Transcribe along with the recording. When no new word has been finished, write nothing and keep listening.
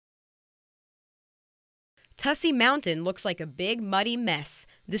Tussey Mountain looks like a big, muddy mess.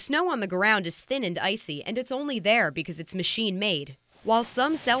 The snow on the ground is thin and icy, and it's only there because it's machine-made. While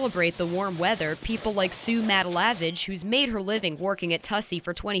some celebrate the warm weather, people like Sue Matalavage, who's made her living working at Tussey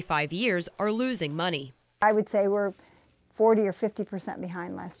for 25 years, are losing money. I would say we're 40 or 50%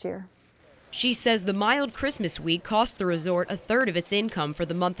 behind last year. She says the mild Christmas week cost the resort a third of its income for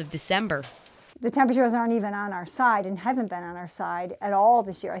the month of December. The temperatures aren't even on our side and haven't been on our side at all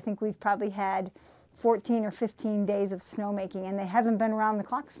this year. I think we've probably had 14 or 15 days of snowmaking, and they haven't been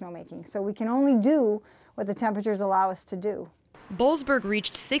around-the-clock snowmaking. So we can only do what the temperatures allow us to do. Boalsburg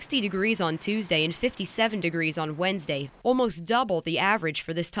reached 60 degrees on Tuesday and 57 degrees on Wednesday, almost double the average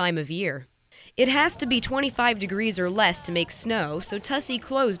for this time of year. It has to be 25 degrees or less to make snow, so Tussey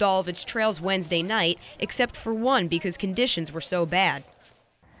closed all of its trails Wednesday night, except for one because conditions were so bad.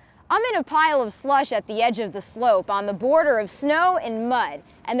 I'm in a pile of slush at the edge of the slope on the border of snow and mud,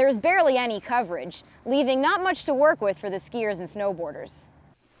 and there's barely any coverage, leaving not much to work with for the skiers and snowboarders.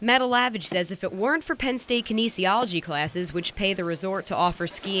 Matalavage says if it weren't for Penn State kinesiology classes, which pay the resort to offer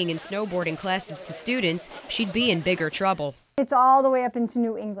skiing and snowboarding classes to students, she'd be in bigger trouble. It's all the way up into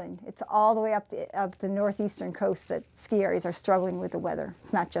New England. It's all the way up the northeastern coast that ski areas are struggling with the weather.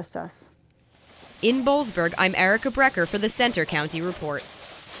 It's not just us. In Boalsburg, I'm Erica Brecher for the Center County Report.